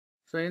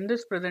So in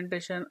this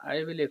presentation,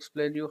 I will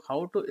explain you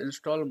how to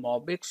install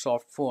Mobyx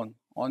softphone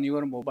on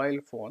your mobile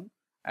phone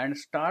and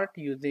start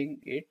using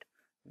it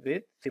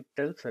with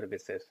Siptel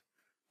services.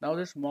 Now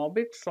this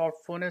Mobyx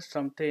softphone is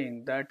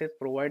something that is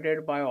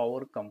provided by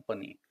our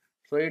company.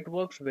 So it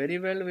works very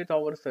well with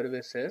our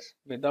services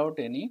without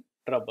any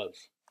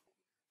troubles.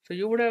 So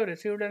you would have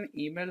received an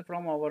email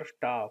from our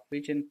staff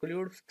which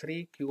includes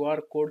 3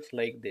 QR codes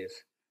like this.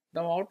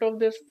 Now out of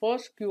this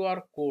first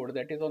QR code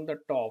that is on the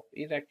top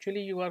is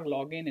actually your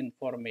login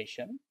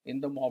information in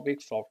the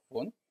Mobyx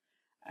softphone,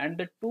 and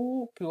the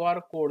 2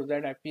 QR codes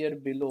that appear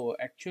below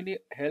actually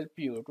help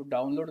you to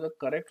download the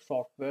correct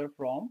software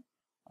from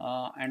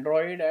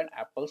Android and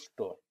Apple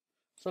Store.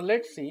 So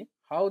let's see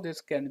how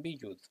this can be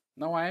used.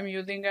 Now I am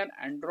using an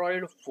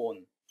Android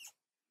phone.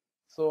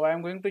 So I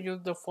am going to use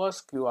the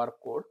first QR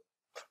code.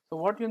 So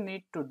what you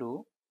need to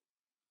do,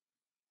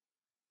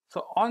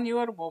 so on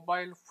your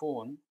mobile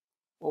phone,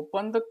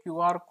 open the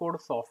QR code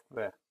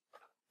software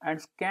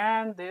and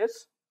scan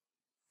this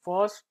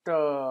first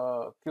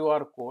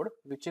QR code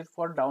which is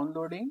for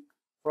downloading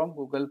from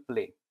Google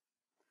Play.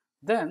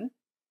 Then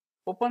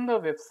open the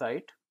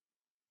website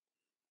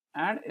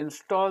and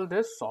install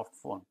this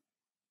softphone.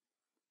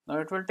 Now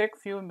it will take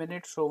few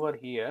minutes over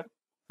here,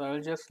 so I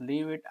will just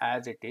leave it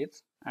as it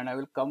is and I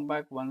will come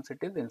back once it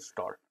is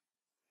installed.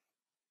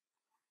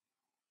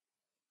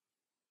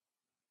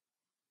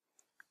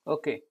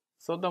 Okay,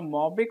 so the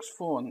Mobyx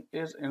phone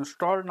is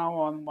installed now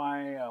on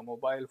my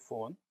mobile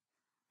phone,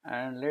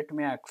 and let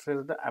me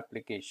access the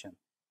application.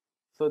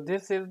 So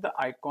this is the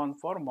icon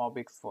for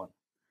Mobyx phone.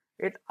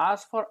 It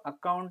asks for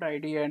account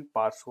ID and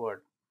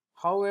password.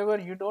 However,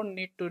 you don't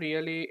need to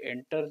really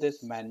enter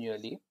this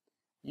manually.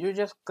 You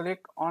just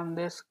click on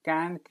this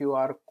scan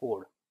QR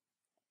code.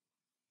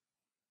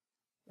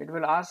 It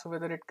will ask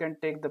whether it can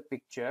take the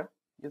picture.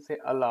 You say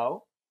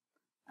allow,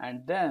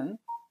 and then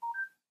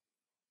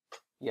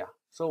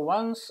so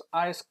once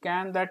I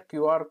scan that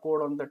QR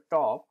code on the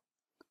top,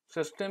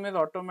 system is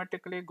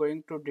automatically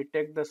going to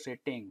detect the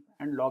setting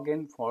and log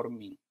in for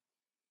me.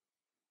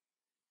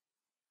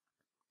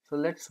 So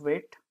let's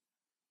wait.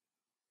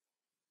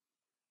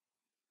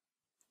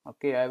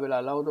 Okay, I will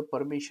allow the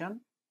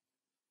permission.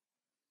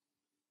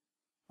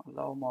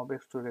 Allow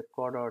Mobyx to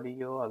record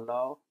audio,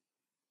 allow.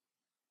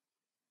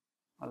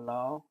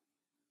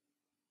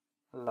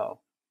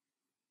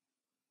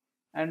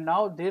 And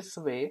now this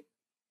way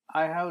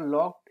I have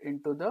logged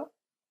into the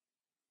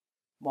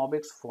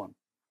Mobyx phone.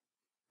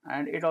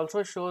 And it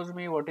also shows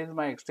me what is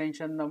my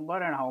extension number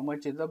and how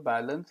much is the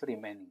balance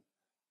remaining.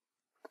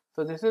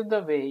 So this is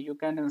the way you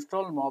can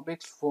install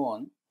Mobyx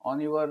phone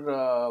on your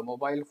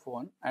mobile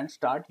phone and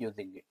start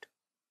using it.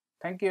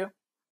 Thank you.